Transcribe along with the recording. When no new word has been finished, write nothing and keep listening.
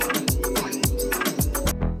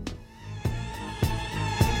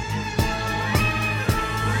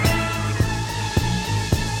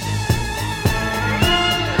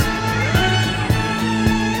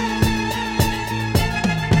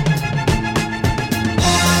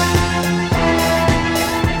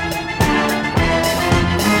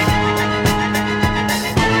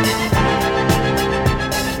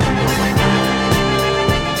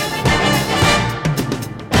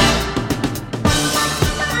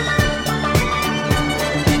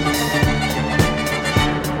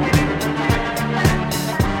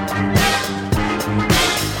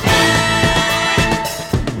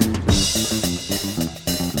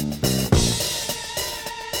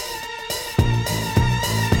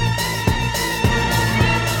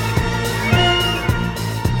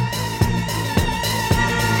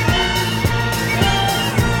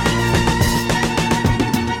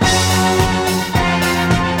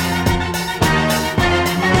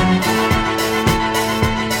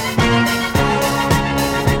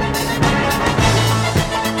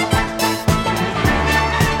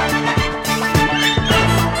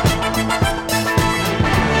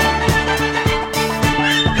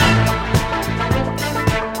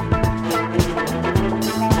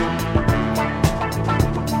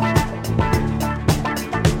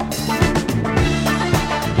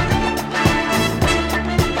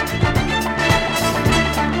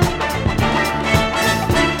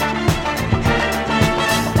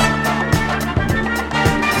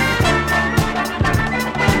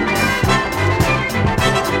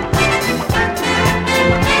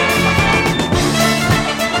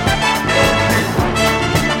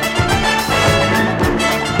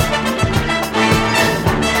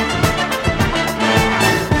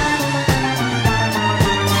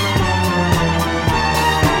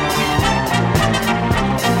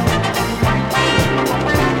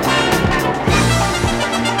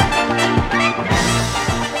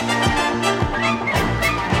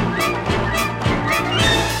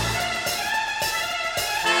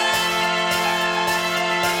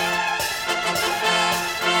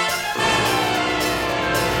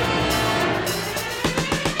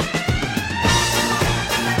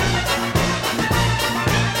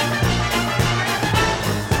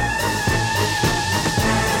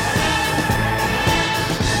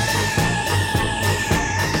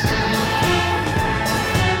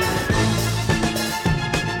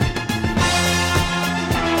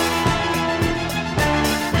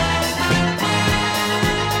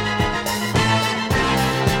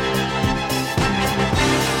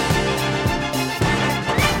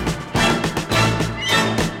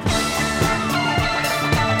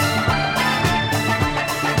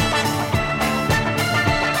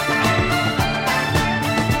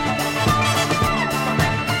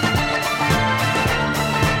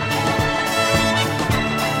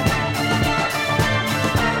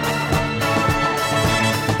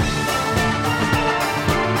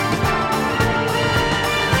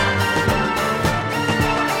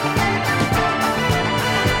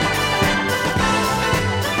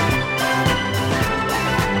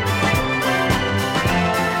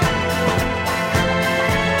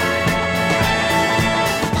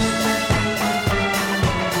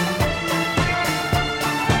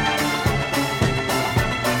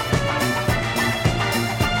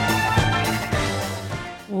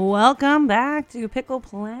Welcome back to Pickle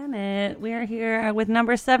Planet. We are here with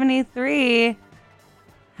number 73.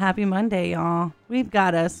 Happy Monday, y'all. We've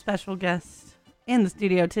got a special guest in the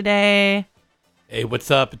studio today. Hey,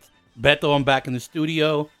 what's up? It's Beto. I'm back in the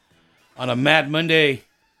studio on a Mad Monday.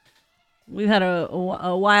 We've had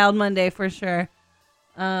a wild Monday for sure.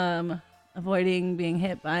 Avoiding being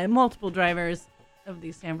hit by multiple drivers of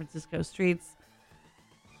these San Francisco streets.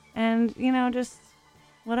 And, you know, just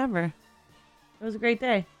whatever. It was a great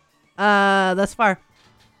day. Thus far.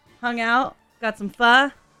 Hung out, got some pho.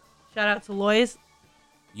 Shout out to Loy's.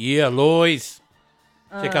 Yeah, Loy's.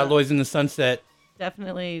 Check out Loy's in the Sunset.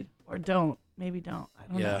 Definitely, or don't. Maybe don't. I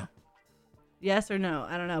don't know. Yes or no?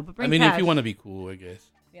 I don't know. But bring cash. If you want to be cool, I guess.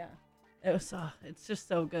 Yeah. It's just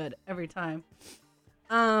so good every time.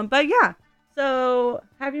 But yeah. So,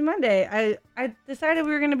 happy Monday. I decided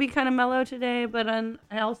we were going to be kind of mellow today, but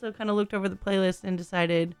I also kind of looked over the playlist and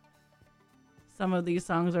decided some of these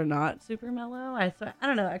songs are not super mellow. I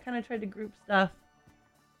don't know. I kind of tried to group stuff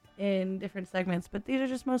in different segments, but these are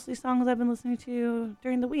just mostly songs I've been listening to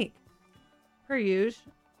during the week, per usual.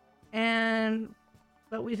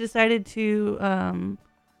 But we decided to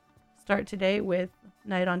start today with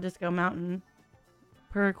Night on Disco Mountain,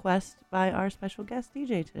 per request by our special guest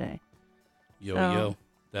DJ today. Yo,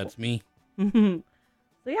 that's me. So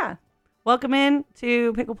yeah. Welcome in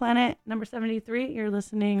to Pickle Planet number 73. You're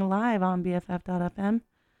listening live on BFF.fm.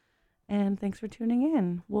 And thanks for tuning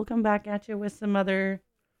in. We'll come back at you with some other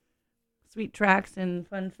sweet tracks and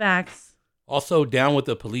fun facts. Also, down with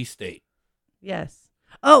the police state. Yes.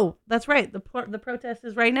 Oh, that's right. The protest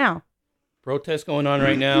is right now. Protest going on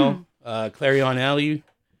right now. Clarion Alley.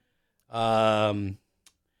 Kind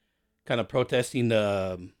of protesting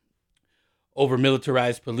the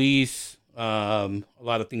over-militarized police. A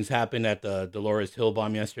lot of things happened at the Dolores Hill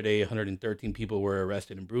bomb yesterday. 113 people were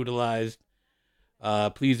arrested and brutalized.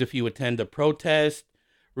 Please, if you attend the protest,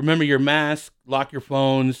 remember your mask, lock your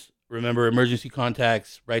phones, remember emergency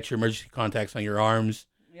contacts, write your emergency contacts on your arms.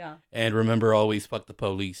 Yeah. And remember, always fuck the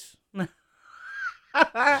police.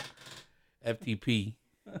 FTP.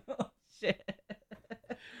 Oh, shit.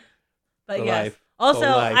 But for yes. Life. Also,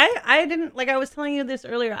 I didn't, like I was telling you this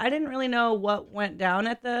earlier, I didn't really know what went down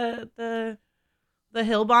at the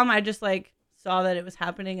Hill bomb. I just like saw that it was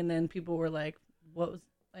happening, and then people were like, what was,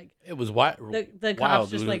 like, it was wild. The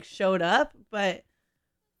cops just like showed up. But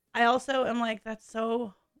I also am like, that's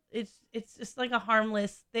so, it's just like a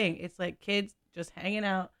harmless thing. It's like kids just hanging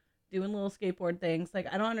out, doing little skateboard things. Like,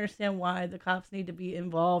 I don't understand why the cops need to be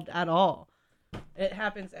involved at all. It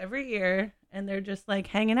happens every year, and they're just like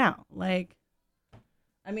hanging out. Like,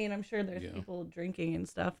 I mean, I'm sure there's people drinking and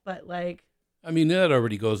stuff, but like, I mean, that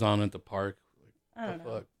already goes on at the park. I don't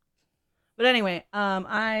know. Fuck? But anyway,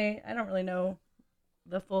 I don't really know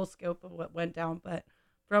the full scope of what went down, but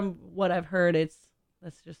from what I've heard,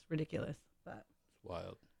 that's just ridiculous. But it's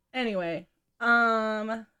wild. Anyway,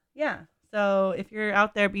 yeah. So if you're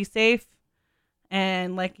out there, be safe,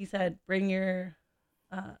 and like you said, bring your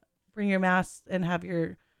masks and have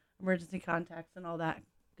your emergency contacts and all that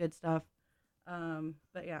good stuff.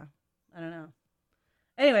 But yeah, I don't know.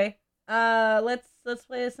 Anyway, let's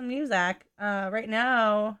play some music. Right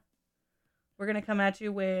now, we're gonna come at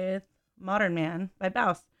you with Modern Man by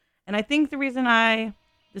Baus. And I think the reason I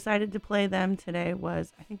decided to play them today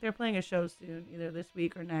was I think they're playing a show soon, either this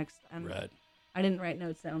week or next. And right. I didn't write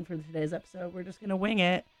notes down for today's episode. We're just gonna wing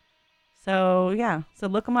it. So yeah, so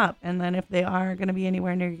look them up, and then if they are gonna be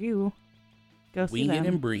anywhere near you, go see them. Wing it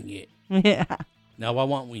and bring it. Yeah. Now I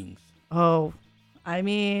want wings. Oh, I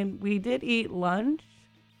mean, we did eat lunch,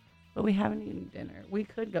 but we haven't eaten dinner. We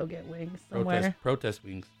could go get wings somewhere. Protest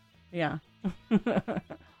wings. Yeah.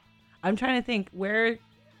 I'm trying to think where.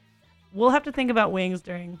 We'll have to think about wings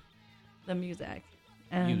during the music.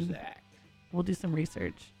 And we'll do some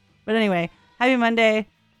research. But anyway, happy Monday.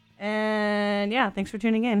 And yeah, thanks for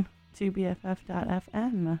tuning in to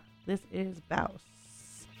BFF.fm. This is Baus.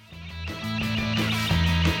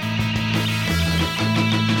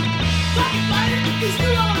 He's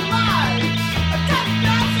still alive. Attack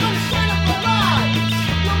Baus on the straight up alive.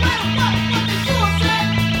 No matter what they do, I said,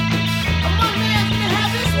 a one man can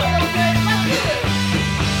have his way, okay? Like this.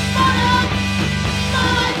 Fire!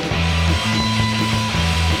 Light!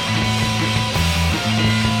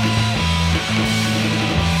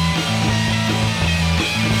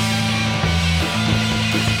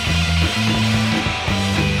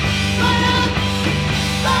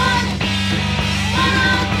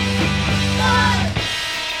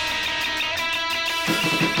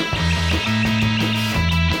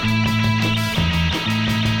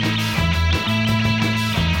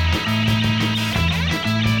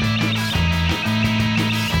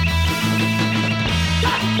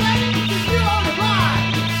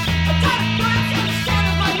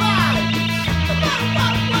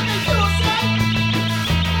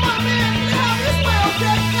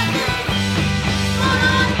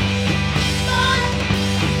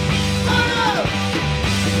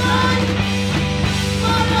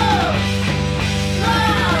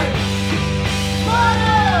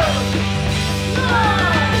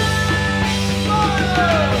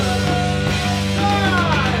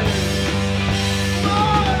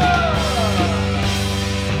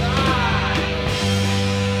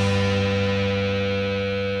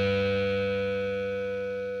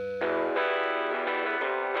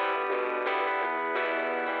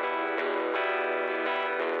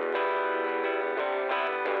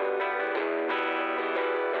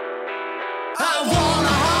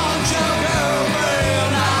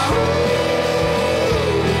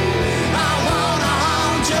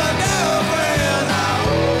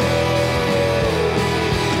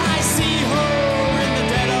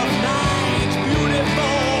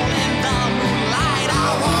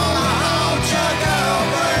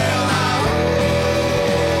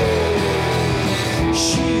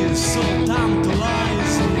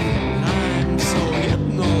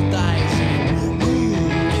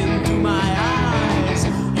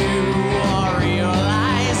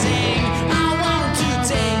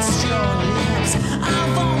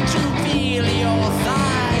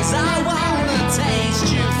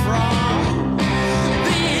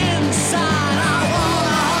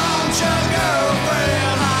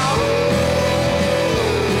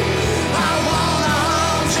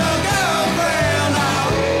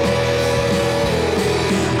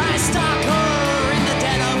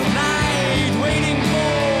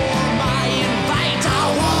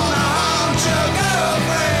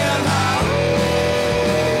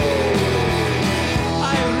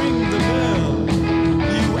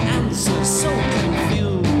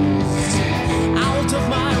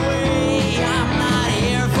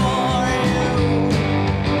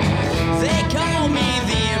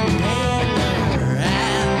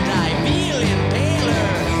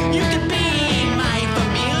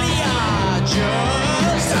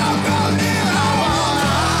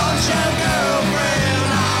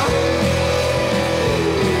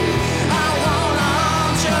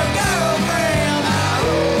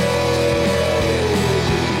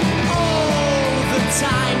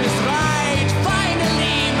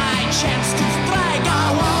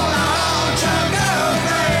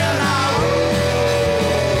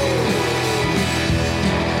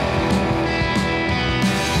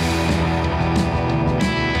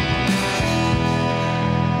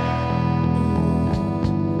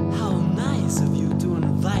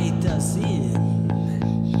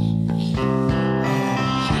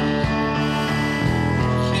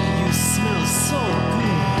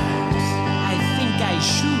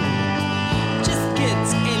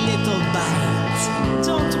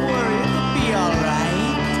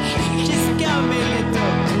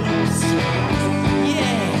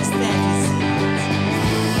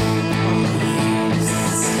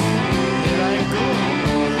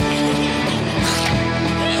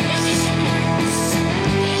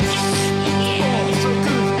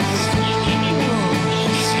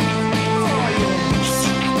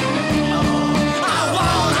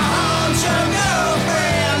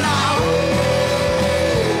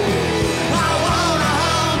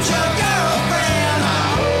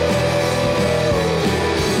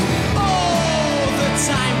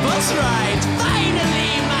 That's right,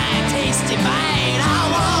 finally my tasty bite.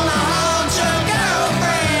 I wanna hold your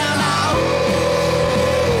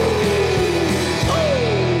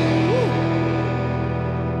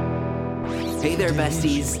girlfriend. Hey there,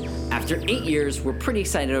 besties. After 8 years, we're pretty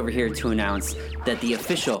excited over here to announce that the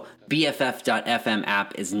official BFF.FM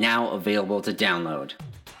app is now available to download.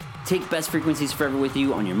 Take Best Frequencies forever with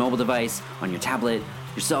you on your mobile device, on your tablet,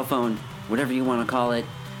 your cell phone, whatever you want to call it.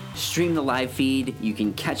 Stream the live feed, you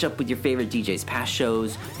can catch up with your favorite DJs' past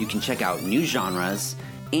shows, you can check out new genres,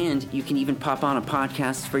 and you can even pop on a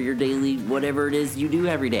podcast for your daily whatever it is you do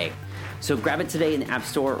every day. So grab it today in the App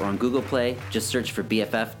Store or on Google Play. Just search for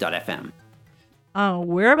BFF.FM. Oh,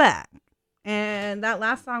 we're back. And that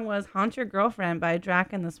last song was Haunt Your Girlfriend by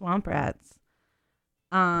Drac and the Swamp Rats.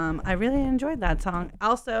 I really enjoyed that song.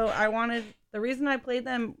 Also, the reason I played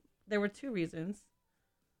them, there were two reasons.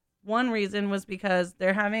 One reason was because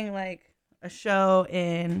they're having like a show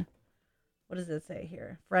in, what does it say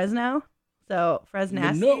here? Fresno? So,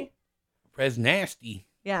 Fresnasty? No. Fresnasty.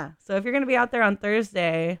 Yeah. So if you're going to be out there on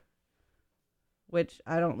Thursday, which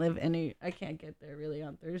I can't get there really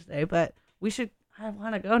on Thursday, but I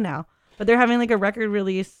want to go now. But they're having like a record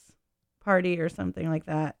release party or something like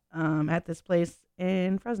that at this place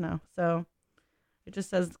in Fresno. So it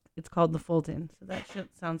just says it's called the Fulton. So that shit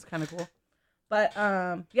sounds kind of cool. But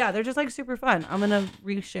yeah, they're just like super fun. I'm going to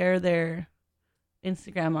reshare their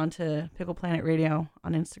Instagram onto Pickle Planet Radio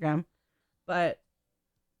on Instagram. But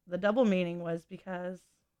the double meaning was because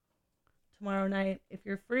tomorrow night, if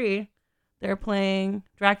you're free, they're playing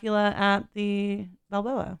Dracula at the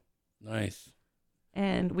Balboa. Nice.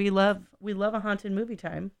 And we love a haunted movie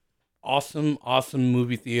time. Awesome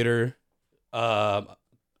movie theater. Apparently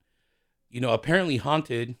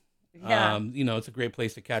haunted. Yeah. It's a great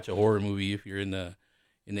place to catch a horror movie if you're in the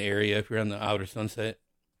area, if you're on the outer Sunset.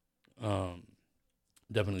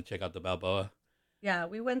 Definitely check out the Balboa. Yeah,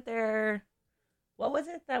 we went there. What was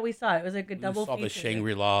it that we saw? It was like a double feature. We saw the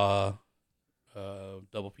Shangri-La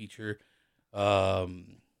double feature. It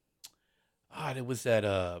was at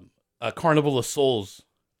Carnival of Souls.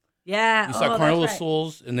 Yeah. We saw Carnival of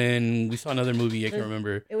Souls, and then we saw another movie. I can't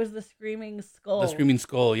remember. It was The Screaming Skull. The Screaming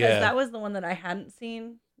Skull, yeah. That was the one that I hadn't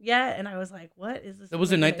seen yet, and I was like, what is this? It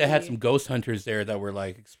was a night that had some ghost hunters there that were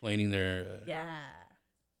like explaining their... Yeah.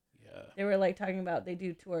 They were like talking about they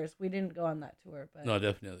do tours. We didn't go on that tour, but... No,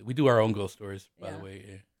 definitely. We do our own ghost stories, by the way.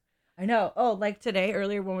 Yeah. I know. Oh, like today,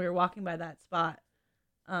 earlier when we were walking by that spot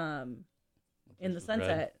in the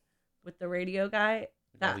sunset with the radio guy...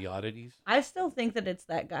 All the oddities. I still think that it's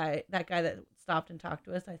that guy that stopped and talked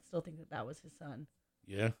to us. I still think that was his son.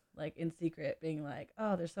 Yeah. Like in secret, being like,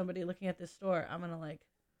 "Oh, there's somebody looking at this store. I'm gonna like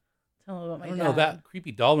tell him about my dad." I don't know. That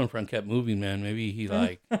creepy doll in front kept moving, man. Maybe he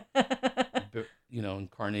like,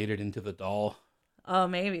 incarnated into the doll. Oh,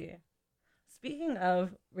 maybe. Speaking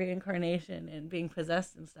of reincarnation and being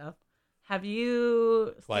possessed and stuff, have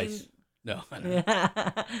you Twice? Seen... No. I don't know.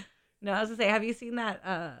 Yeah. No, I was gonna say, have you seen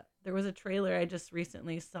that? There was a trailer I just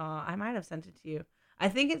recently saw. I might have sent it to you. I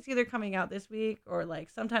think it's either coming out this week or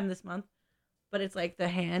like sometime this month. But it's like the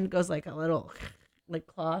hand goes like a little like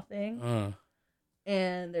claw thing.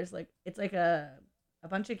 And there's like, it's like a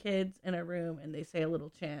bunch of kids in a room and they say a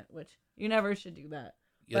little chant, which you never should do that.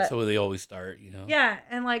 Yeah, that's how they always start, Yeah,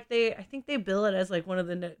 and like I think they bill it as like one of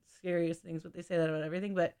the scariest things, but they say that about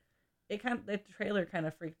everything. But the trailer kind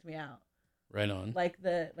of freaked me out. Right on. Like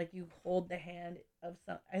you hold the hand of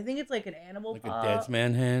some. I think it's like an animal like paw. a dead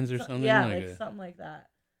man's hands or something. Yeah, like something like that.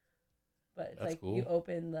 But it's that's like cool. You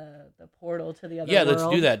open the portal to the other. Yeah, world.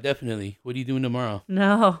 let's do that. Definitely. What are you doing tomorrow?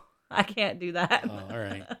 No, I can't do that. Oh, all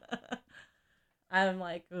right. I'm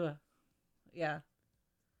like, ugh. Yeah.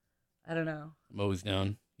 I don't know. I'm always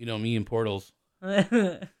down. Me and portals.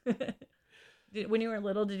 When you were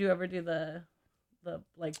little, did you ever do the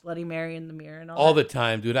like Bloody Mary in the mirror and all the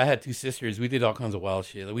time, dude? I had two sisters. We did all kinds of wild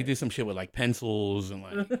shit. Like, we did some shit with like pencils and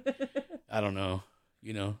like I don't know.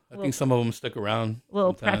 I think some of them stuck around.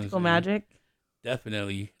 Little practical magic.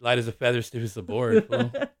 Definitely. Light as a feather, stiff as a board.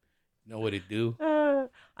 You know what it do.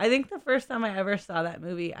 I think the first time I ever saw that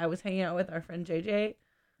movie, I was hanging out with our friend JJ.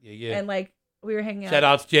 Yeah. And like we were hanging out. Shout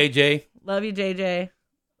outs JJ. Love you, JJ.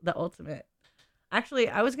 The ultimate. Actually,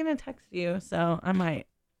 I was gonna text you, so I want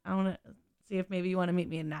to see if maybe you want to meet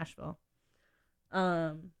me in Nashville.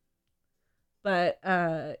 Yeah,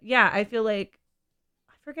 I feel like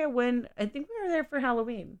I forget when. I think we were there for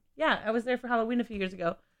Halloween. Yeah, I was there for Halloween a few years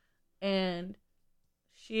ago, and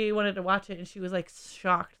she wanted to watch it, and she was like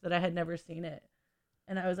shocked that I had never seen it,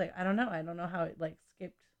 and I was like, I don't know how it like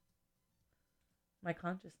skipped my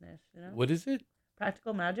consciousness. What is it?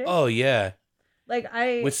 Practical Magic. Oh yeah. Like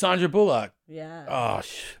with Sandra Bullock. Yeah. Oh,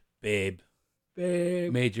 Babe.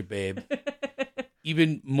 Babe. Major babe.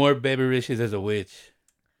 Even more babyricious as a witch.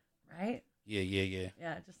 Right? Yeah.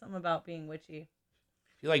 Yeah, just something about being witchy.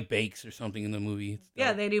 She like bakes or something in the movie. It's Yeah,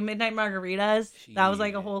 dope. they do midnight margaritas. That was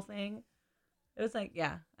like a Shit. whole thing. It was like,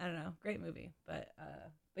 yeah, I don't know, great movie. But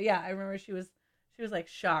yeah, I remember she was like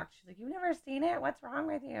shocked. She's like, "You've never seen it? What's wrong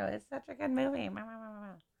with you? It's such a good movie." But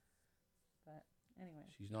anyway,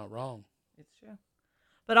 She's not wrong. it's true.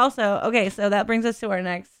 But also, okay, so that brings us to our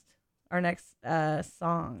next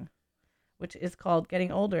song, which is called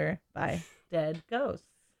 "Getting Older" by Dead Ghosts.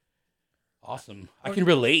 Awesome. I can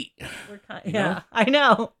relate. Yeah, I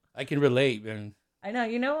know. I can relate, man. I know.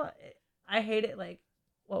 You know, I hate it. Like,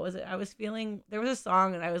 what was it? I was feeling, there was a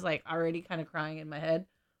song and I was like already kind of crying in my head,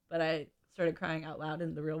 but I started crying out loud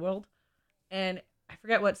in the real world. And I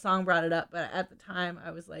forget what song brought it up, but at the time I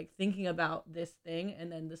was like thinking about this thing,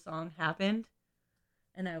 and then the song happened.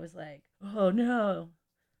 And I was like, oh no,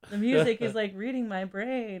 the music is like reading my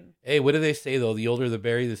brain. Hey, what do they say though? The older the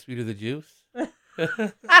berry, the sweeter the juice.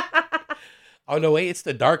 Oh no, wait, it's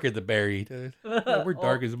the darker the berry. We're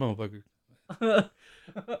dark as a motherfucker.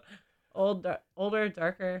 Older,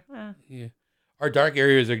 darker. Yeah, our dark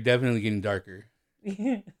areas are definitely getting darker.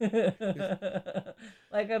 Like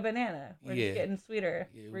a banana. We're just getting sweeter.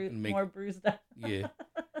 Yeah, more bruised up. Yeah.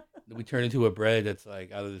 We turn into a bread that's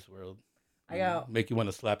like out of this world. I go. Make you want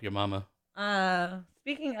to slap your mama.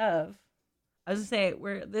 Speaking of, I was gonna say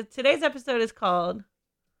today's episode is called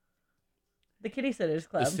The Kitty Sitters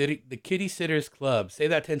Club. The Kitty Sitters Club. Say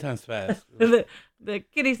that 10 times fast. the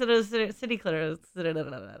Kitty Sitters City Clitters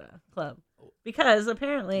Club. Because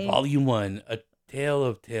apparently Volume 1, A Tale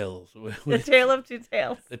of Tales. The Tale of Two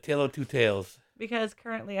Tales. The Tale of Two Tales. Because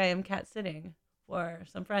currently I am cat sitting for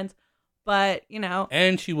some friends. But, you know.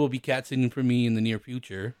 And she will be cat sitting for me in the near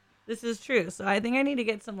future. This is true. So I think I need to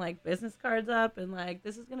get some like business cards up, and like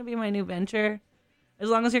this is going to be my new venture. As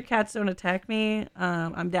long as your cats don't attack me,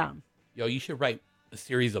 I'm down. Yo, you should write a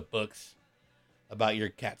series of books about your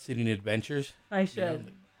cat sitting adventures. I should. You know,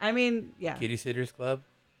 I mean, yeah. Kitty Sitters Club.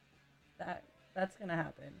 That's going to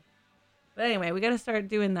happen. But anyway, we got to start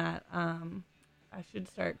doing that. I should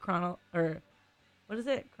start what is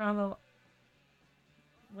it? What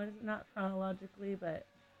is it? Not chronologically, but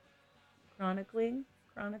chronicling.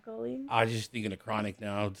 I was just thinking of Chronic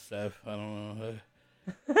now, Steph. I don't know.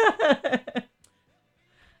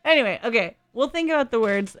 Anyway, okay. We'll think about the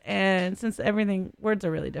words, and since words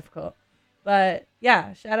are really difficult. But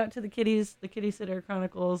yeah, shout out to the kitties, the Kitty Sitter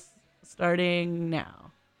Chronicles, starting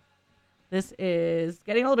now. This is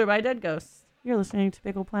Getting Older by Dead Ghosts. You're listening to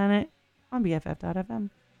Pickle Planet on BFF.fm.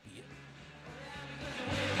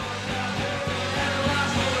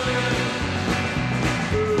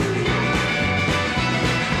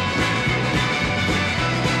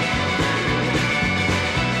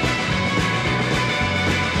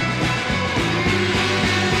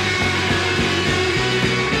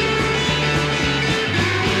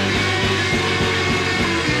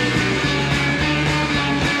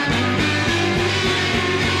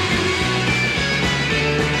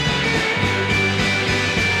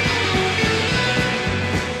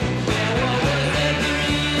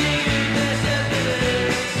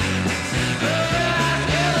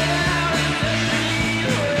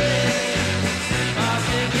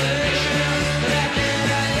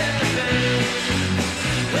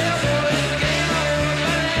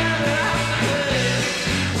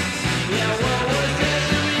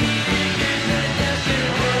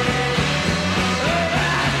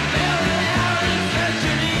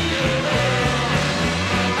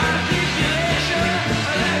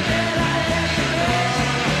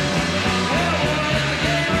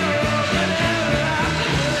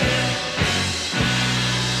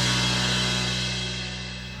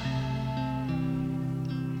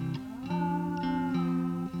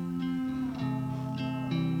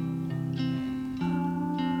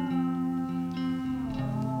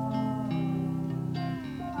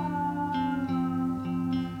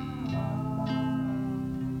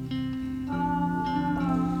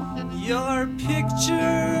 Your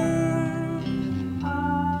picture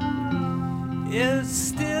is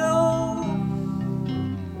still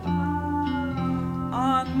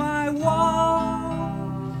on my wall,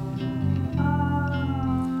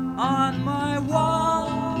 on my wall.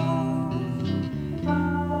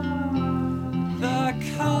 The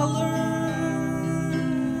colors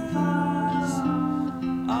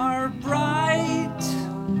are bright,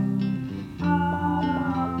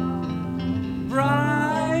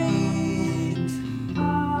 bright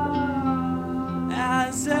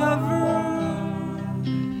as ever.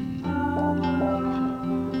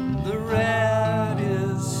 The red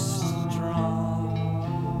is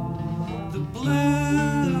strong.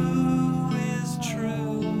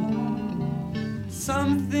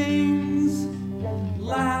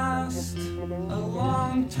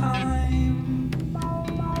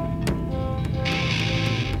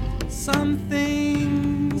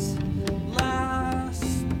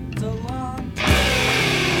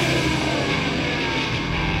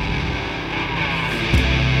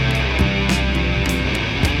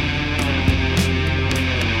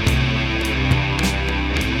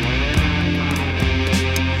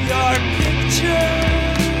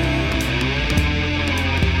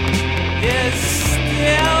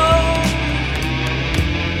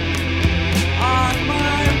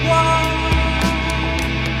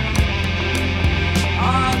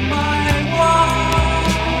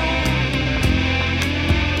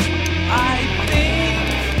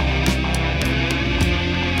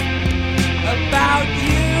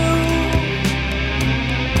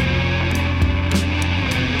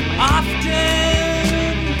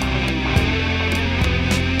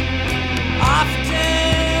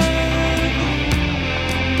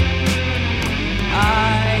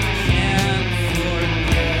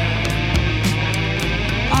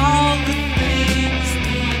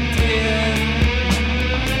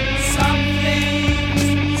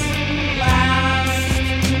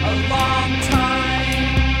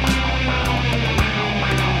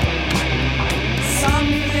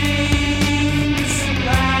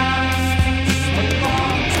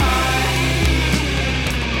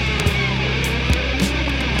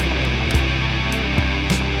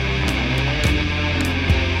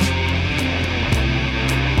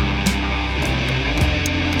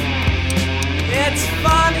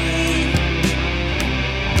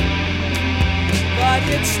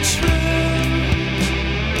 It's true,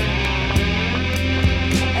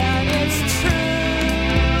 and it's true,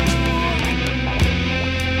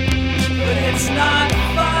 but it's not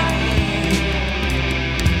funny.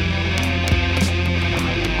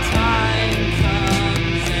 Time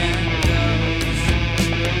comes and goes.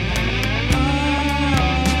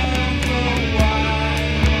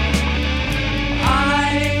 I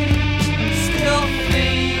still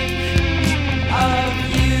think of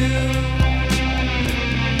you.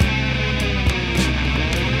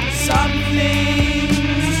 Some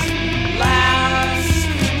things last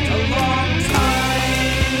a long time.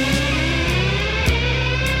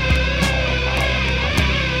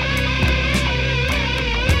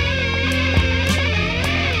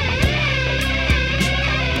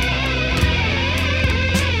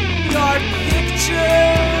 Your picture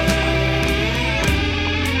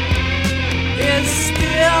is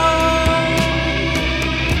still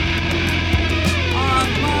on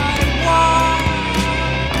my wall.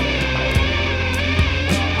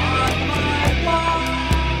 On my wall.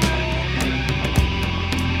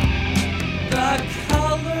 The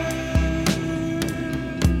colors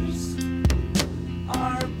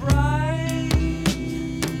are bright,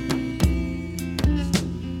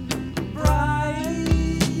 bright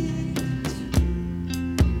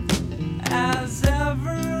as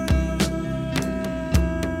ever.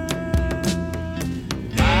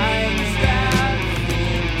 Lines that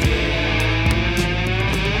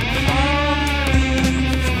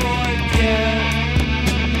always forget.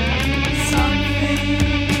 Some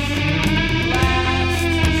things last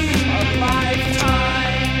a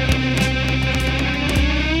lifetime.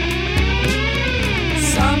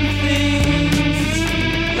 Some things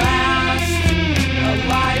last a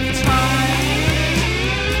lifetime.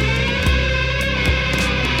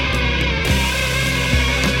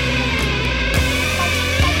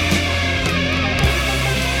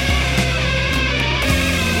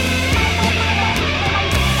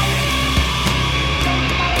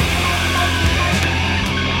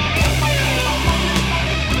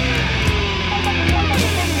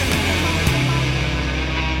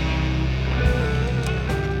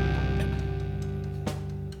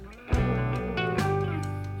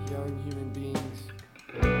 Young human beings.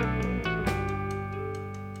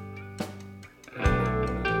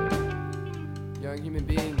 Young human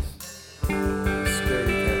beings.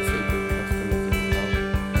 Scary cat sacred custom of the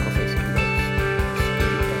I'll say something else.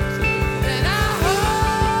 Scary cat sacred. And I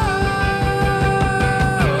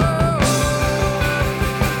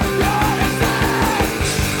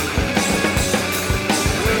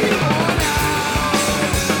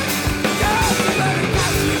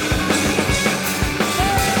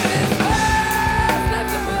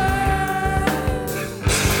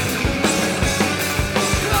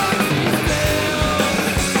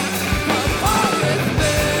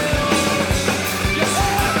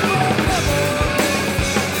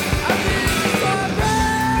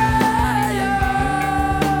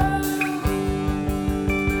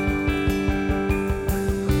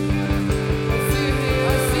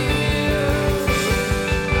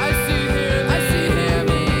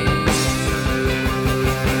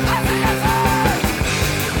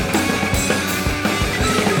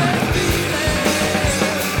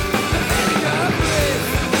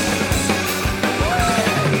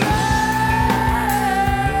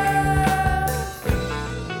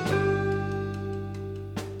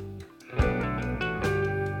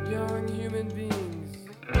young human beings.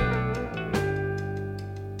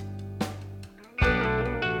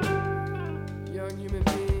 Young human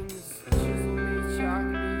beings. Chisel me, chalk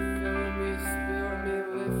me, fill me, spill me,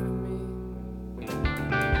 lift me.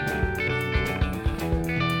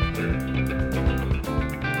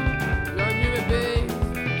 Young human beings.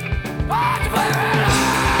 Watch my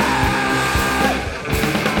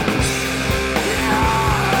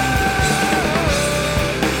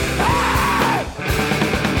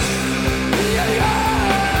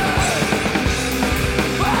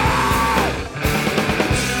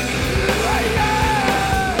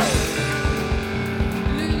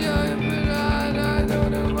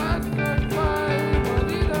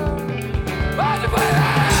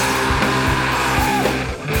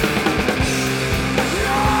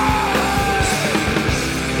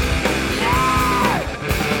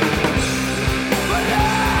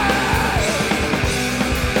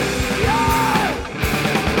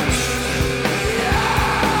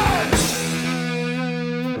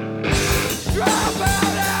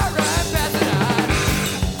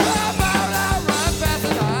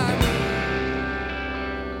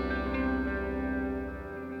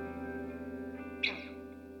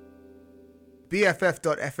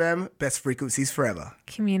BFF.FM, best frequencies forever.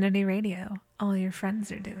 Community radio. All your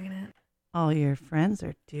friends are doing it. All your friends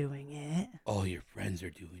are doing it. All your friends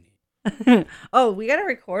are doing it. Oh, we got to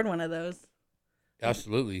record one of those.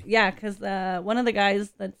 Absolutely. Yeah, because one of the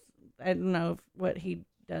guys I don't know what he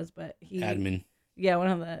does, but Admin. Yeah, one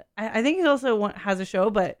of the, I think he also has a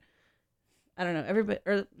show, but I don't know, everybody,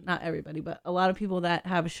 or not everybody, but a lot of people that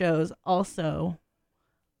have shows also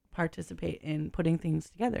participate in putting things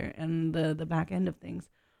together and the back end of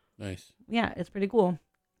things. Nice. Yeah, it's pretty cool.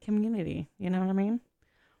 Community, you know what I mean?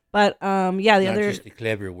 But yeah, the Not other just a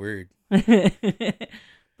clever word.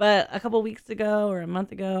 But a couple weeks ago or a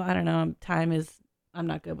month ago, I don't know, I'm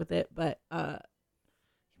not good with it, but he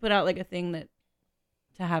put out like a thing that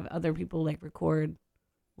to have other people like record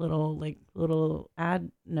little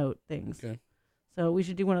ad note things. Okay. So we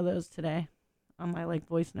should do one of those today on my like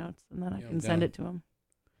voice notes, and then I can send it to him.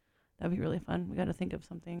 That'd be really fun. We got to think of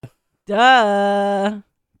something. Duh.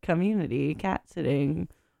 Community cat sitting,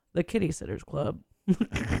 the Kitty Sitters Club.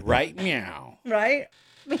 Right meow. Right?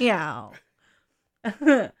 Meow.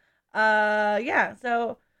 Yeah,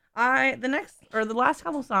 so the last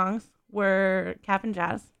couple songs were Cap and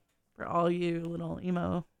Jazz for all you little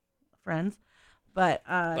emo friends. But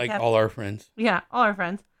all our friends. Yeah, all our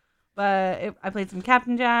friends. But I played some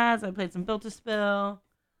Captain Jazz, I played some Built to Spill,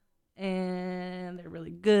 and they're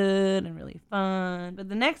really good and really fun. But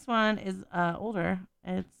the next one is older.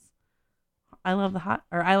 It's I Love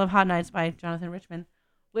Hot Nights by Jonathan Richman,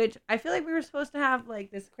 which I feel like we were supposed to have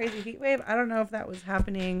like this crazy heat wave. I don't know if that was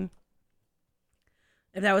happening,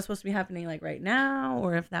 if that was supposed to be happening like right now,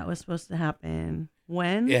 or if that was supposed to happen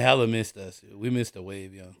when. Yeah, hella missed us. We missed a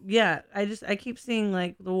wave, yo. Yeah, I keep seeing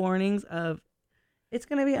like the warnings of it's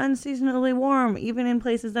gonna be unseasonably warm, even in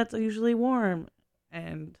places that's usually warm,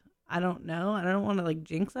 and I don't know. I don't want to like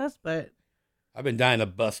jinx us, but I've been dying to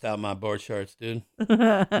bust out my board shorts, dude.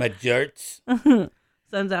 My jerts.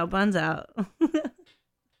 Sun's out, buns out.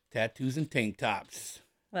 Tattoos and tank tops.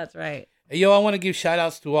 That's right. Hey, yo, I want to give shout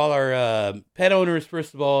outs to all our pet owners,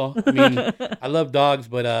 first of all. I mean, I love dogs,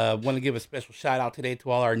 but I want to give a special shout out today to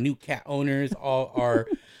all our new cat owners, all our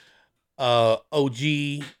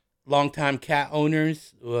OG longtime cat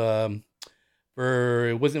owners.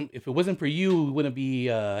 If it wasn't for you, we wouldn't be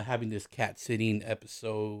having this cat sitting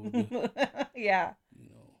episode. Yeah. You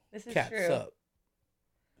know, this is cats true. up.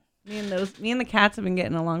 Me and the cats have been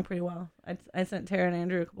getting along pretty well. I sent Tara and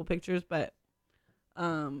Andrew a couple pictures, but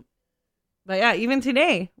yeah, even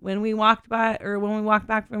today when we walked back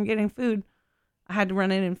from getting food, I had to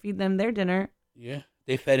run in and feed them their dinner. Yeah,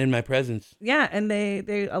 they fed in my presence. Yeah, and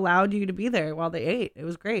they allowed you to be there while they ate. It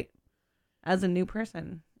was great. As a new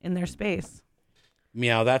person in their space.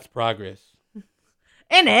 Meow, that's progress.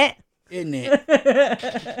 In it. Isn't it?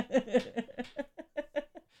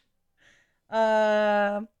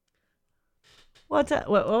 What I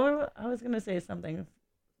was gonna say something.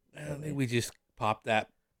 I think we just popped that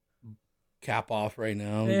cap off right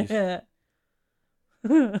now.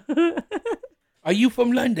 Are you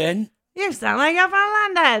from London? You sound like you're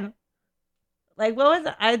from London. Like, what was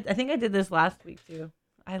it? I think I did this last week too.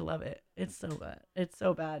 I love it. It's so bad. It's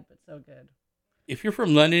so bad, but so good. If you're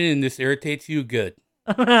from London and this irritates you, good.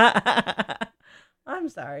 I'm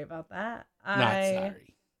sorry about that. Not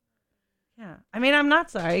sorry. Yeah. I mean, I'm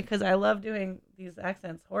not sorry because I love doing these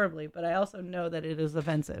accents horribly, but I also know that it is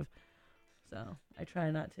offensive. So I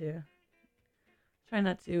try not to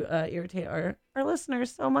irritate our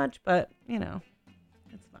listeners so much, but you know,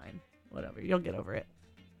 it's fine. Whatever. You'll get over it.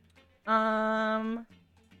 I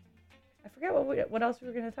forget what else we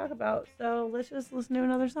were going to talk about, so let's just listen to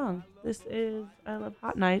another song. This is I Love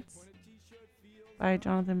Hot Nights by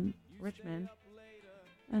Jonathan Richman,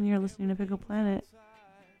 and you're listening to Pickle Planet,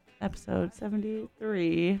 episode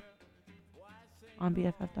 73 on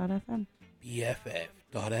BFF.FM.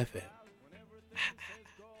 BFF.FM.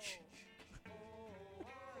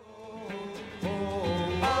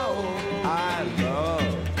 I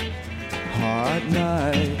love hot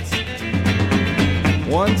nights.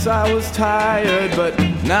 Once I was tired, but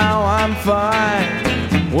now I'm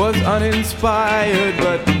fine. Was uninspired,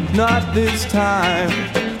 but not this time.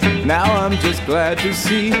 Now I'm just glad to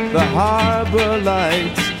see the harbor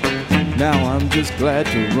lights. Now I'm just glad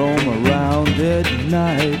to roam around at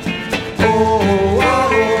night. Oh,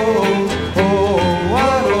 oh, oh,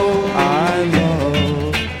 oh, I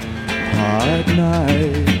love hot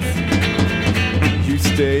nights. You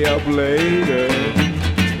stay up later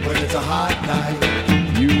When it's a hot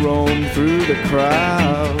night, you roam through the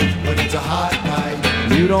crowd. when it's a hot night,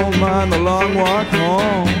 You don't mind the long walk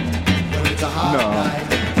home. when it's a hot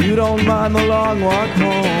night, No, you don't mind the long walk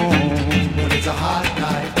home. when it's a hot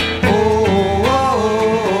night. Oh,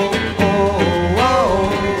 oh, oh, oh,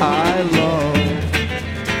 oh, I love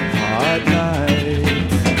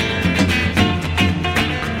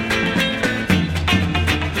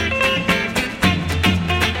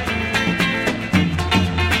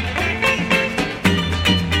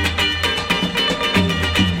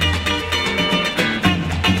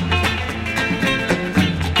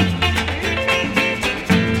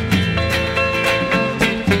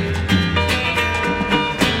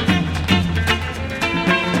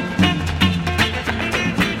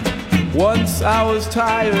Once I was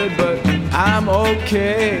tired, but I'm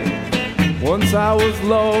okay. Once I was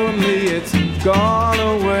lonely, it's gone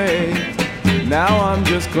away. Now I'm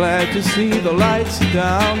just glad to see the lights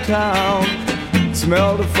downtown,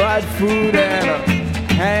 smell the fried food and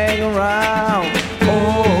hang around.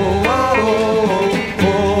 Oh, oh, oh,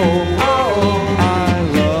 oh, oh, I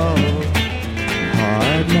love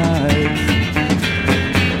hard nights.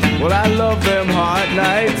 Well, I love them hard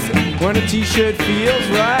nights when a t-shirt feels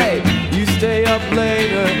right. You stay up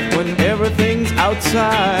later when everything's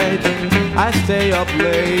outside. I stay up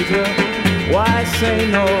later, why say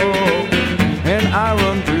no? And I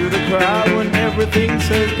run through the crowd when everything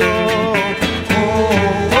says go. Oh,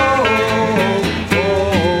 oh, oh,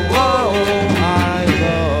 oh, oh, I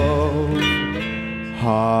love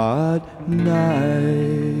hard nights.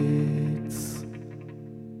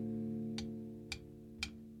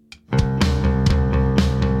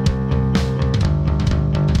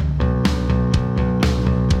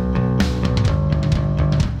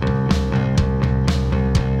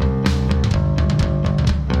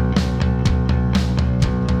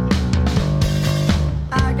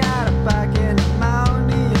 I got a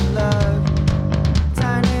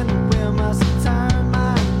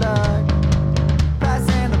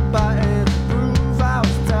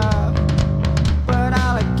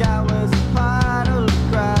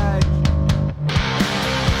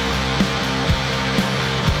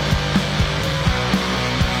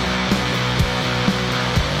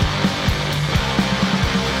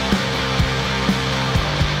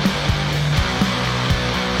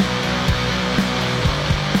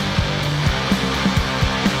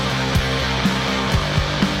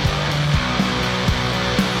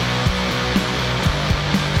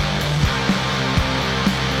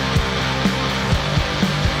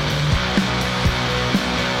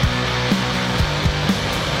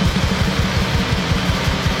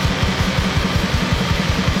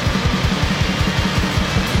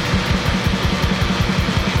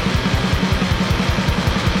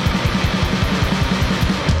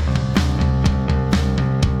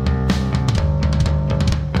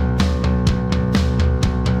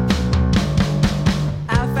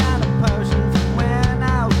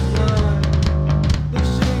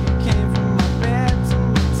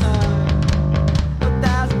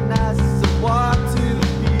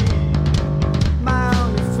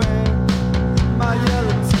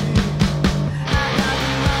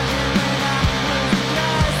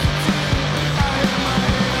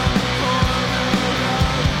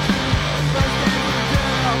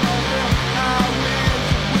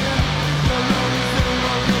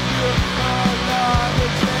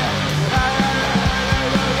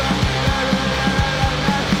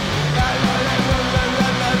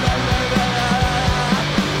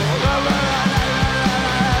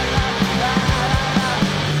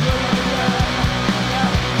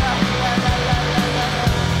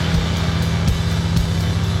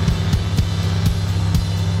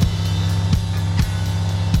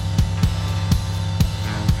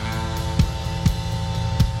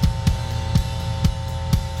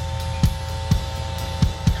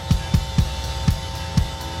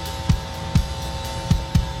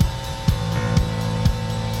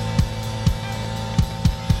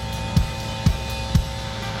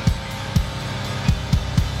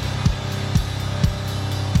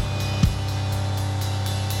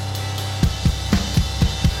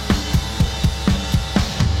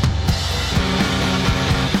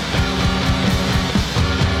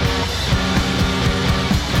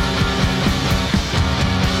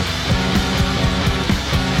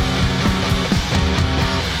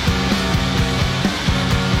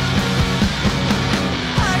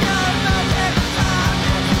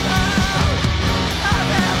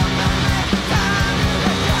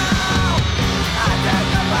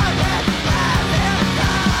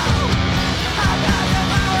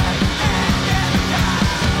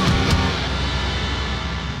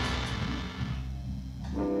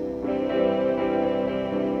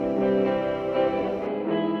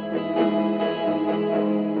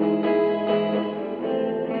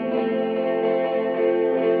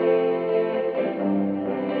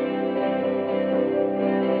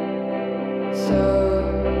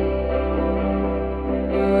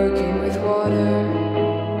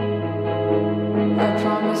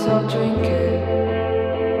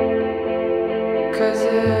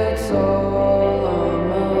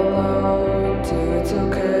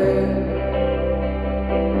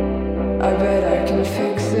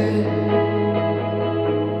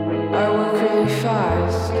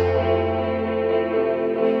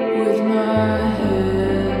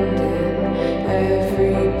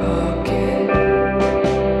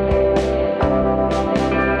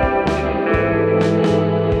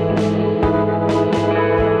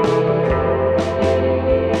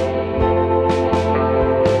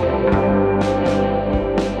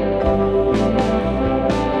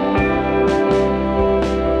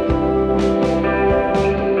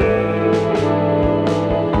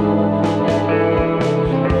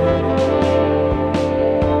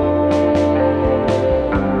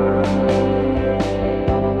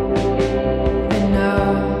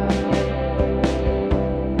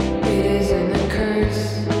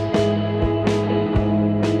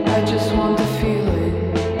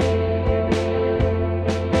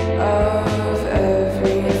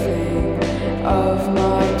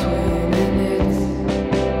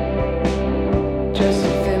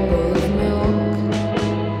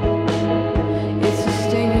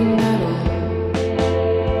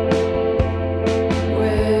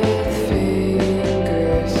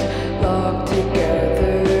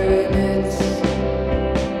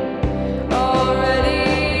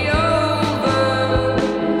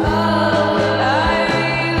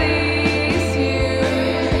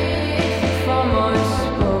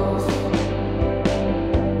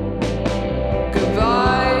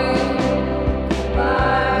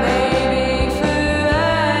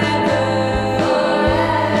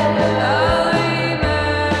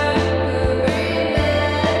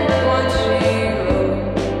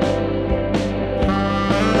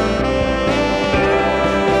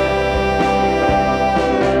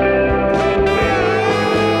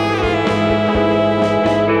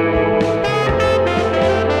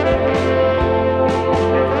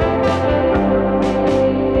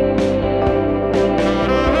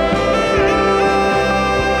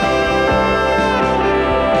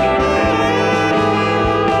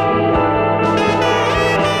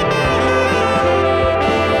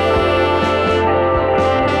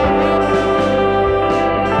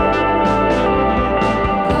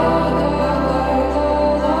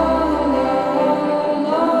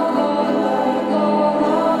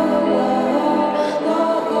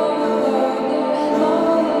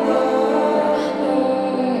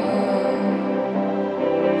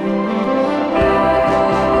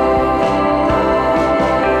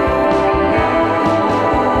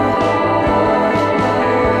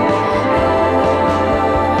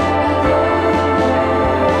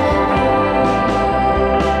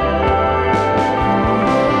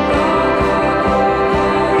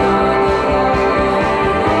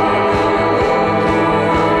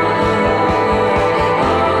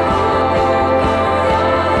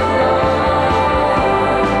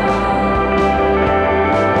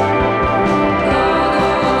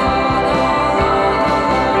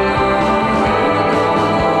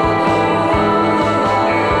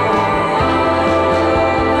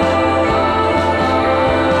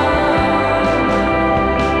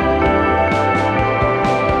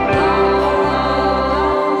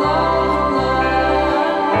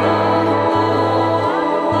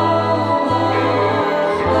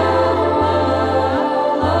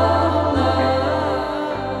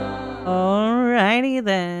Alrighty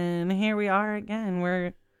then. Here we are again.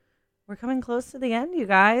 We're coming close to the end, you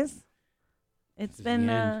guys. It's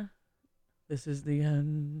been this is the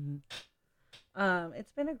end.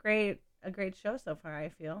 It's been a great show so far, I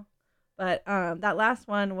feel. But that last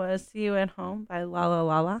one was See You at Home by La La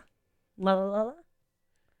La La. La La La La.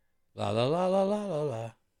 La la la la la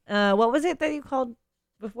la la. What was it that you called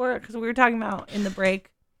before? Because we were talking about in the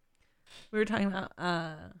break. We were talking about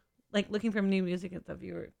like looking for new music and stuff.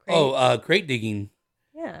 You were crate digging.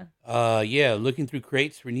 Yeah. Yeah, looking through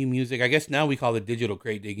crates for new music. I guess now we call it digital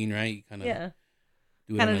crate digging, right? Do it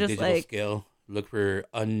on a digital scale. Look for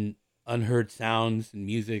unheard sounds and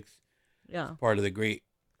musics. Yeah. It's part of the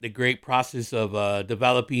great process of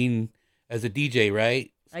developing as a DJ, right?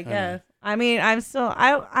 I guess. I mean, I'm still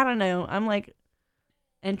I don't know. I'm like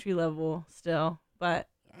entry level still, but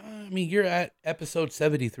I mean, you're at episode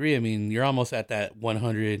 73. I mean, you're almost at that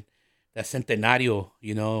 100, that centenario,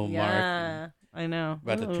 mark. Yeah, I know.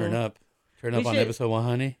 About to turn up on episode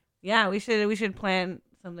 100. Yeah, we should plan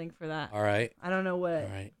something for that. All right. I don't know what. All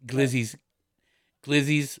right. Glizzies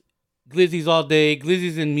all day.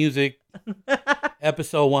 Glizzies and music.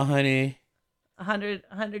 Episode 100. 100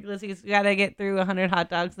 glizzies. We gotta get through 100 hot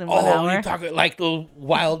dogs in 1 hour. Oh, you talking like the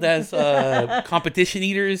wild ass competition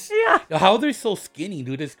eaters? Yeah. Yo, how are they so skinny,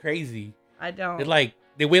 dude? It's crazy. I don't.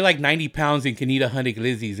 They weigh like 90 pounds and can eat 100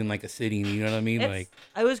 glizzies in like a sitting. You know what I mean? It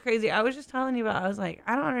was crazy. I was just telling you about. I was like,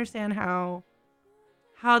 I don't understand how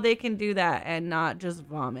they can do that and not just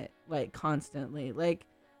vomit like constantly. Like,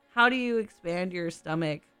 how do you expand your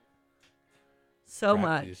stomach so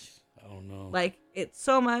Practice. much? I don't know. Like, it's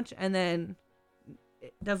so much, and then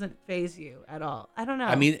it doesn't phase you at all. I don't know.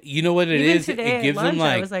 I mean, you know what it Even is? today It gives at lunch, them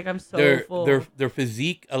like, I was like, I'm so full. Their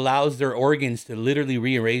physique allows their organs to literally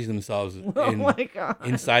rearrange themselves Oh my God.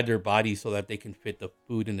 inside their body so that they can fit the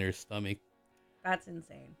food in their stomach. That's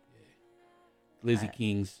insane. Glizzy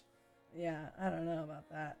Kings. Yeah, I don't know about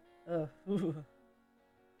that. Ugh.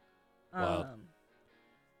 Wow.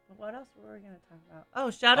 But what else were we gonna talk about? Oh,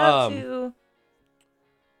 shout out to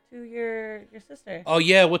your sister. Oh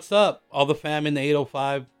yeah, what's up? All the fam in the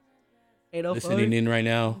 805 listening 805. in right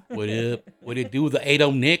now. What up? What it do? The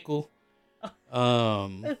 80 nickel.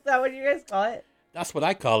 Is that what you guys call it? That's what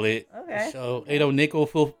I call it. Okay. So 80 nickel.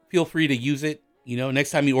 Feel free to use it.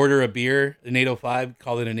 Next time you order a beer, an 805,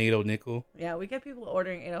 call it an 80 nickel. Yeah, we get people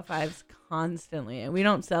ordering 805s constantly, and we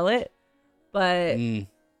don't sell it, but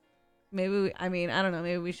maybe I don't know.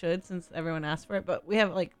 Maybe we should, since everyone asked for it. But we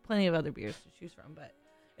have like plenty of other beers to choose from. But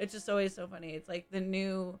it's just always so funny. It's like the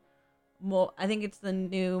new, I think it's the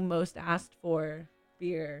new most asked for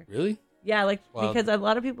beer. Really? Yeah, like Wow. because a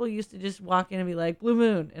lot of people used to just walk in and be like Blue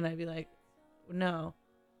Moon, and I'd be like, no,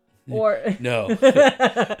 or No,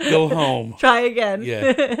 go home. try again.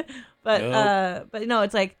 Yeah. but no,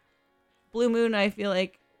 it's like Blue Moon. I feel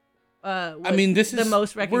like I mean, this the is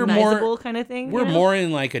most recognizable kind of thing. We're more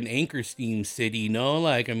in like an anchor steam city, no?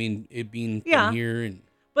 Like, I mean, it being from here and.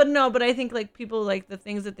 But I think like people like the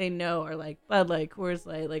things that they know are like Bud Light, Coors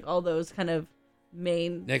Light, like all those kind of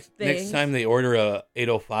main Next things. time they order a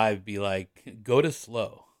 805, be like, go to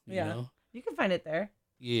Slow. You know? You can find it there.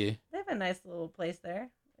 Yeah. They have a nice little place there.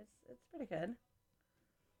 It's pretty good.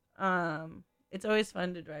 It's always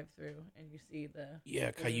fun to drive through and you see the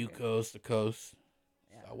Cayucos, coast to coast,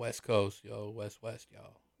 West Coast, yo, West,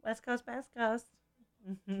 y'all. West Coast, West Coast.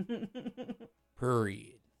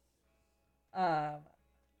 Period.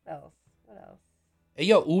 What else? Hey,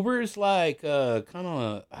 yo, Uber's like, kind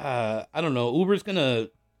of, I don't know. Uber's gonna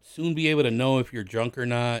soon be able to know if you're drunk or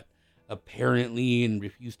not, apparently, and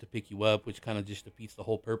refuse to pick you up, which kind of just defeats the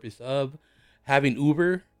whole purpose of having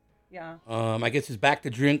Uber. Yeah. I guess it's back to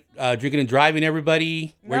drinking and driving.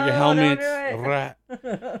 Everybody, wear your helmets. Don't do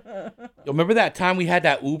Yo, remember that time we had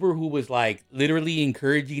that Uber who was like literally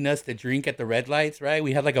encouraging us to drink at the red lights, right?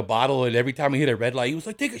 We had like a bottle, and every time we hit a red light, he was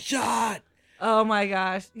like, "Take a shot." Oh my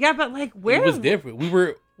gosh. Yeah, but like where It was different.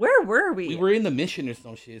 Where were we? We were in the Mission or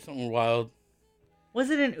some shit, something wild.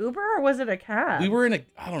 Was it an Uber or was it a cab? We were in a,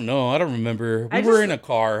 I don't know, I don't remember. We were in a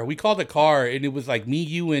car. We called a car, and it was like me,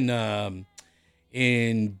 you, and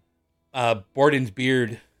Borden's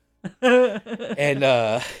beard,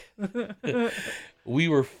 and we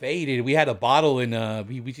were faded. We had a bottle, and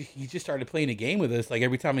he just started playing a game with us. Like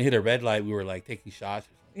every time we hit a red light, we were like taking shots.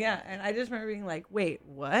 Yeah, and I just remember being like, "Wait,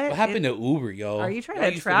 what? What happened to Uber, yo? Are you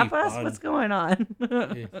trying to trap us? What's going on?"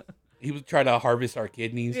 Yeah. He was trying to harvest our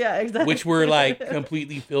kidneys. Yeah, exactly. Which were like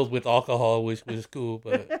completely filled with alcohol, which was cool,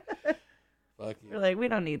 but fuck We're like, we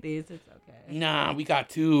don't need these. It's okay. Nah, we got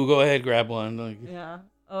two. Go ahead, grab one. Like, yeah.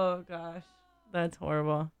 Oh gosh, that's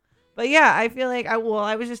horrible. But yeah, I feel like I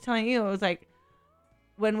was just telling you, it was like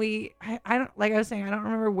when I don't, like I was saying, I don't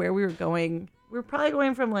remember where we were going. We were probably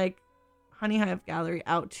going from like Honey Hive Gallery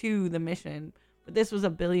out to the mission, but this was a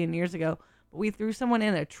billion years ago. But we threw someone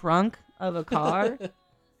in a trunk of a car,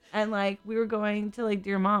 and like we were going to like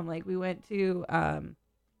Dear Mom. Like we went to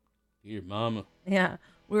Dear Mama. yeah,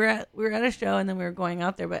 we were at a show, and then we were going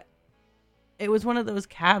out there, but it was one of those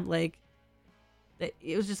cab like.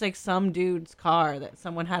 It was just like some dude's car that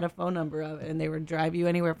someone had a phone number of, and they would drive you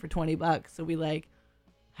anywhere for $20. So we like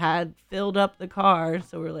had filled up the car.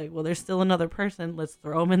 So we're like, well, there's still another person. Let's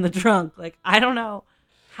throw him in the trunk. Like, I don't know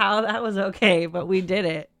how that was okay, but we did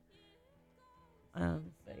it. But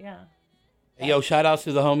yeah. Hey, yo, shout outs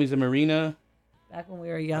to the homies in Marina. Back when we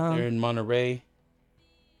were young. They're in Monterey.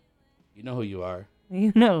 You know who you are.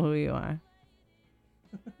 You know who you are.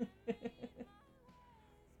 We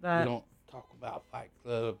don't talk about Fight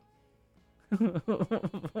Club.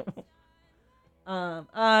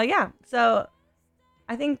 Yeah. So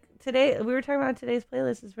I think today we were talking about today's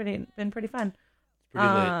playlist has been pretty fun. It's pretty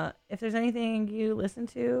late. If there's anything you listened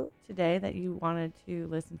to today that you wanted to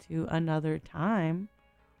listen to another time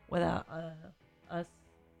without us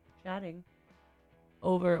chatting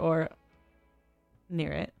over or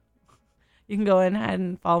near it, you can go ahead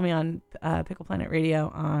and follow me on Pickle Planet Radio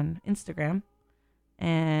on Instagram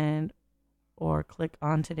or click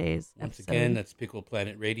on today's Once episode. again, that's Pickle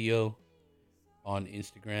Planet Radio on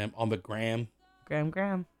Instagram, on the gram.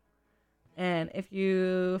 Gram. And if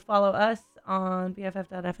you follow us on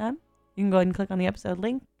BFF.fm, you can go ahead and click on the episode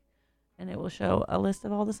link, and it will show a list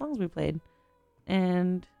of all the songs we played,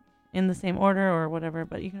 and in the same order or whatever.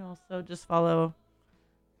 But you can also just follow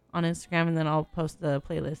on Instagram, and then I'll post the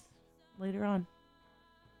playlist later on,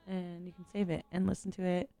 and you can save it and listen to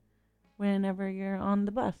it whenever you're on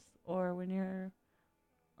the bus or when you're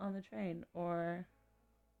on the train or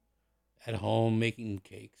At home making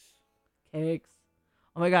cakes. Oh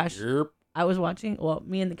my gosh. Yep. I was watching, well,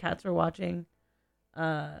 me and the cats were watching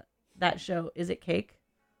that show, Is It Cake?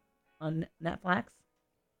 On Netflix.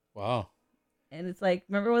 Wow. And it's like,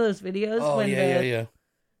 remember one of those videos? Oh, when yeah.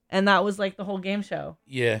 And that was like the whole game show.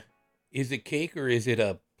 Yeah. Is it cake or is it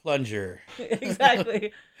a plunger?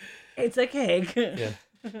 Exactly. It's a cake. Yeah.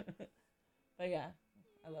 But yeah,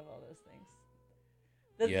 I love all those things.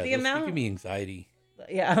 Yeah, The those amount give me anxiety.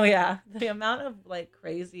 Yeah, oh yeah. The amount of like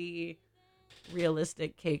crazy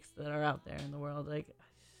realistic cakes that are out there in the world, like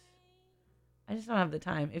I just don't have the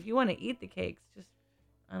time. If you want to eat the cakes, just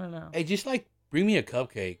I don't know. Hey, just like bring me a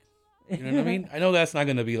cupcake. You know what I mean? I know that's not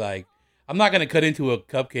gonna be like I'm not gonna cut into a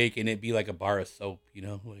cupcake and it be like a bar of soap, you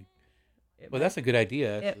know? Like but that's a good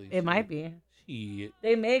idea actually. It might be. Shit.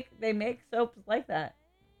 They make soaps like that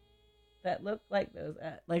look like those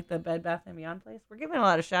at like the Bed Bath & Beyond place. We're giving a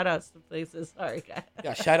lot of shout outs to places. Sorry guys.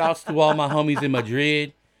 Yeah, shout outs to all my homies in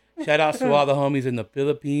Madrid. Shout outs to all the homies in the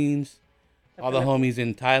Philippines. All the homies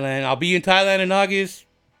in Thailand. I'll be in Thailand in August.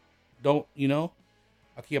 Don't you know?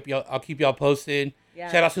 I'll keep y'all posted.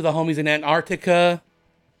 Yeah. Shout outs to the homies in Antarctica.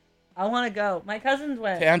 I want to go. My cousins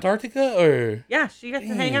went. To Antarctica or Yeah, she got to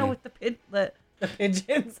hang out with the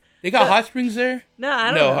pigeons. they got hot springs there? No,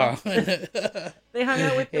 I don't know. Huh? They hung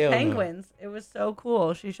out with the Hell no. penguins. It was so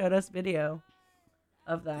cool. She showed us video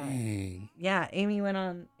of that. Dang. Yeah, Amy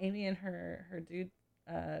and her dude,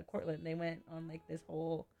 Cortland, they went on like this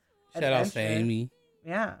whole Shout outs to adventure. Amy,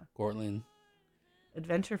 Yeah. Cortland.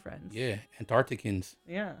 Adventure friends. Yeah, Antarcticans.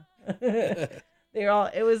 Yeah. They were all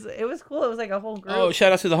it was cool. It was like a whole group. Oh,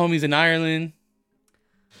 shout outs to the homies in Ireland.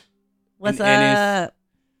 What's in Ennis. up?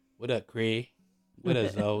 What up, Craig? What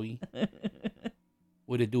up, Zoe?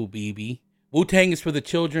 What it do, BB? Wu-Tang is for the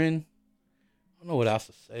children. I don't know what else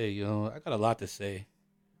to say, yo. I got a lot to say.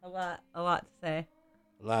 A lot to say.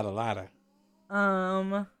 A lot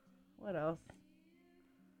of. What else?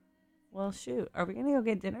 Well, shoot. Are we gonna go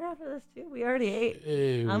get dinner after this too? We already ate.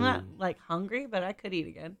 Ew. I'm not like hungry, but I could eat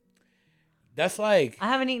again. That's like I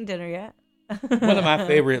haven't eaten dinner yet. one of my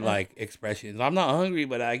favorite like expressions. I'm not hungry,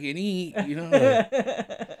 but I can eat. You know, like,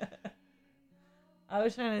 I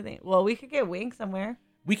was trying to think. Well, we could get wings somewhere.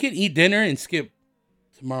 we can eat dinner and skip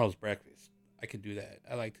tomorrow's breakfast. I could do that.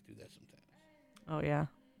 I like to do that sometimes. Oh yeah.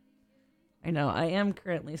 I know. I am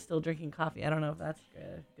currently still drinking coffee. I don't know if that's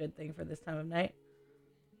a good thing for this time of night,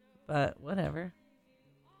 but whatever.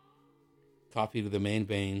 Coffee to the main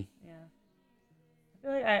vein. Yeah.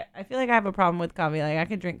 I feel like I have a problem with coffee. Like I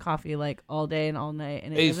could drink coffee like all day and all night,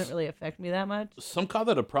 and it doesn't really affect me that much. Some call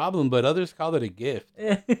that a problem, but others call it a gift.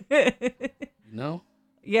 You know?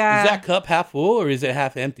 Yeah. Is that cup half full or is it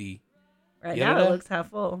half empty? Right You now know it that? looks half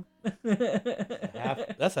full.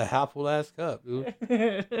 That's a half full ass cup, dude.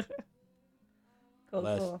 Cool,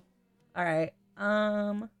 Less. cool. All right.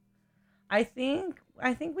 I think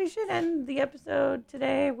I think we should end the episode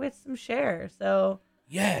today with some Cher. So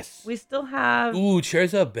Yes. we still have Ooh,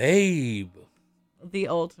 Cher's a babe. the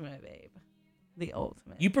ultimate babe. The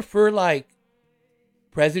ultimate. You prefer like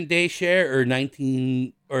present day Cher or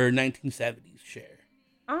 1970s Cher?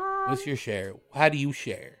 What's your Cher? How do you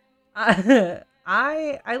share? I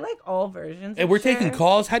like all versions. And of we're Cher. taking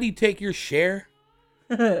calls. How do you take your Cher?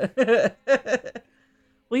 Will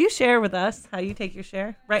you share with us how you take your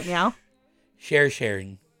share right now?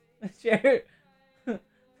 Sharing. Share.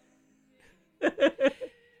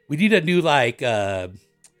 We need a new like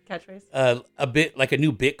Catchphrase. a bit like a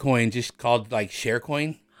new Bitcoin just called like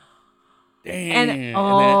Sharecoin. Damn.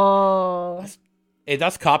 And Hey,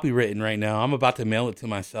 that's copywritten right now. I'm about to mail it to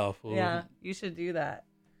myself. Ooh. yeah, you should do that.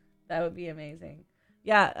 That would be amazing.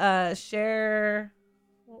 Yeah, share.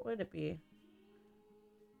 What would it be?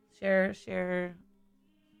 Share.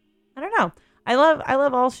 I don't know. I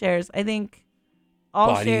love all shares. I think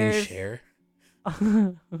all Body shares. and share.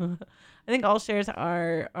 I think all shares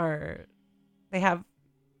are they have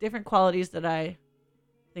different qualities that I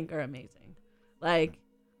think are amazing. Like,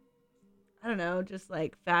 I don't know, just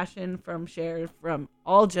like fashion from Cher, from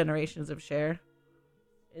all generations of Cher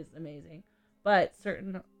is amazing. But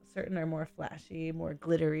certain are more flashy, more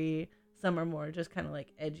glittery. Some are more just kind of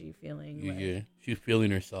like edgy feeling. Yeah, Like, she's feeling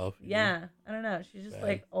herself. yeah, I don't know. She's just Bad.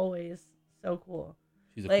 like always so cool.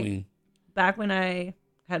 She's a Like, queen. Back when I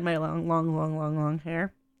had my long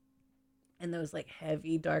hair and those like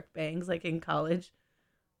heavy dark bangs like in college,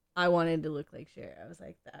 I wanted to look like Cher. I was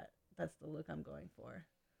like, that's the look I'm going for.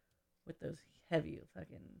 With those heavy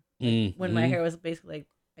fucking when my hair was basically like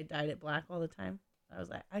I dyed it black all the time. I was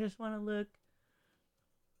like, I just want to look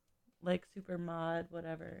like super mod,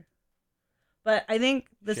 whatever. But I think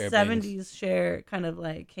the Cher 70s Cher kind of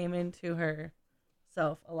like came into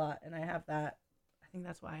herself a lot, and I have that. I think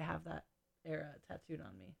that's why I have that era tattooed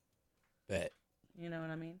on me. Bet. You know what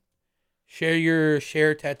I mean? Share your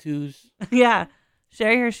Cher tattoos. Yeah.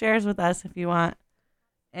 Share your shares with us if you want.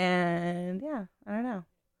 And yeah, I don't know.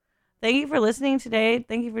 Thank you for listening today.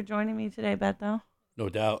 Thank you for joining me today, Beto, No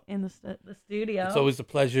doubt. in the studio. It's always a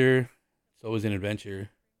pleasure. It's always an adventure.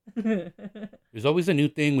 There's always a new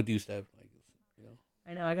thing with you, Steph. Like, you know.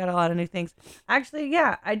 I know, I got a lot of new things. Actually,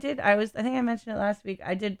 yeah, I did. I think I mentioned it last week.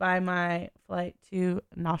 I did buy my flight to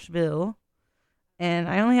Nashville, and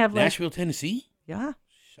I only have like Nashville, Tennessee? Yeah,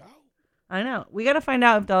 Shout. I know. We got to find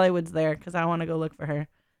out if Dollywood's there because I want to go look for her.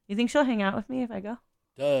 You think she'll hang out with me if I go?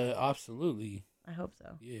 Absolutely. I hope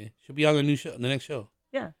so. Yeah. She'll be on the next show.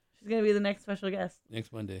 Yeah, she's gonna be the next special guest.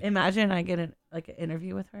 Next Monday. Imagine I get an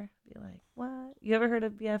interview with her. Be like, what? You ever heard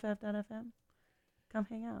of BFF.FM? Come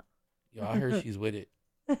hang out. Yo, I heard she's with it.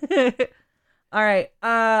 All right.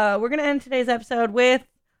 We're gonna end today's episode with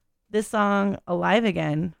this song "Alive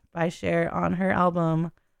Again" by Cher on her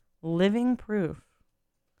album "Living Proof,"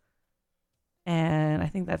 and I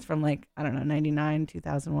think that's from like 99,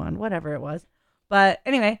 2001, whatever it was. But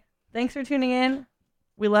anyway, thanks for tuning in.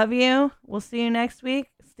 We love you. We'll see you next week.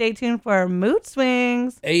 Stay tuned for Mood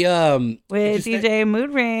Swings Hey, with DJ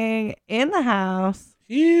Mood Ring in the house.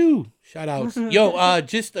 Phew. Shout outs. Yo,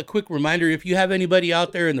 just a quick reminder, if you have anybody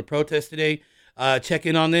out there in the protest today, check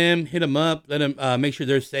in on them, hit them up, let them make sure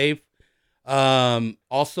they're safe.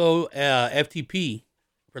 Also, FTP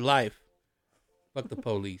for life. Fuck the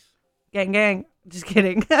police. Gang. Just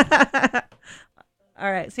kidding.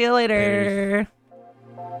 All right. See you later.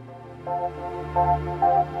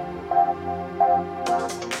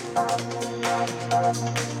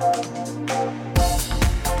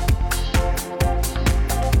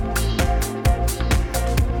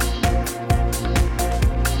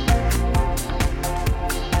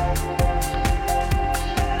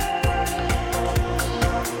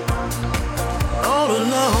 All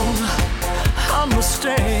alone, I must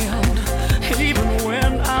stand, even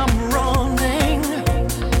when I'm running,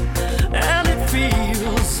 and it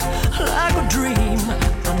feels like a dream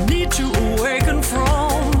I need to awaken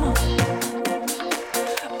from.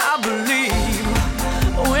 I believe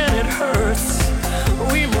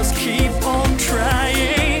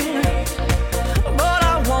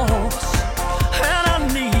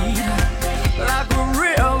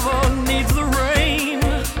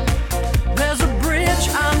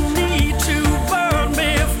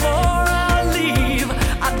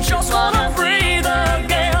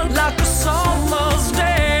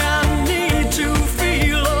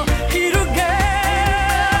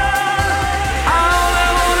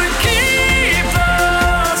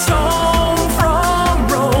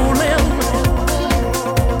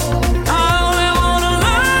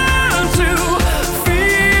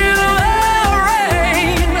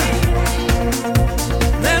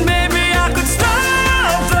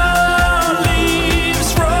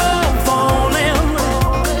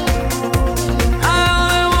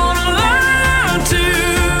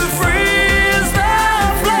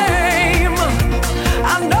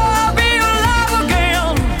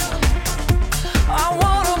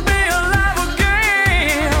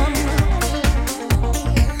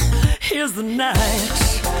the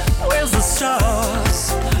night? Where's the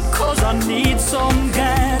stars? 'Cause I need some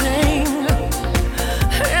guiding.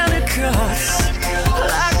 And it cuts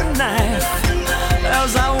like a knife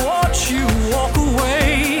as I watch you walk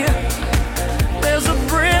away. There's a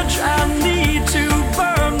bridge I need to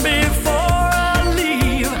burn before I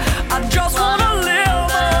leave. I just wanna live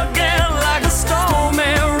again like a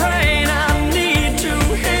stormy rain. I need to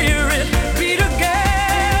hear it beat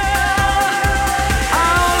again. I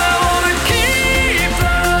only wanna keep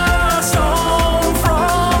the storm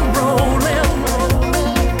from rolling.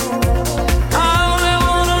 I only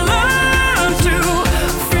wanna learn to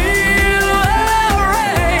feel the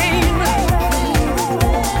rain.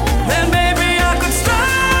 Then maybe I could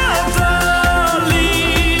stop the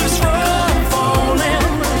leaves from falling.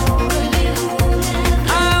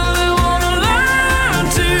 I only wanna learn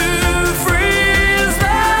to freeze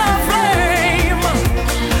the flame.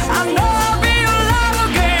 I know I'll be alive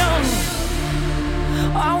again.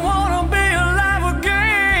 I wanna be alive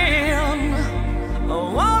again. I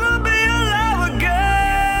wanna be alive again.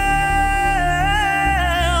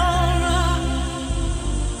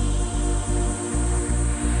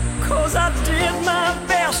 'Cause I did my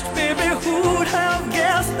best, baby. Who'd have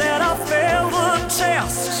guessed that I failed the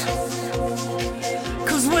test?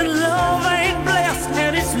 'Cause when love ain't blessed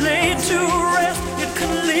and it's laid to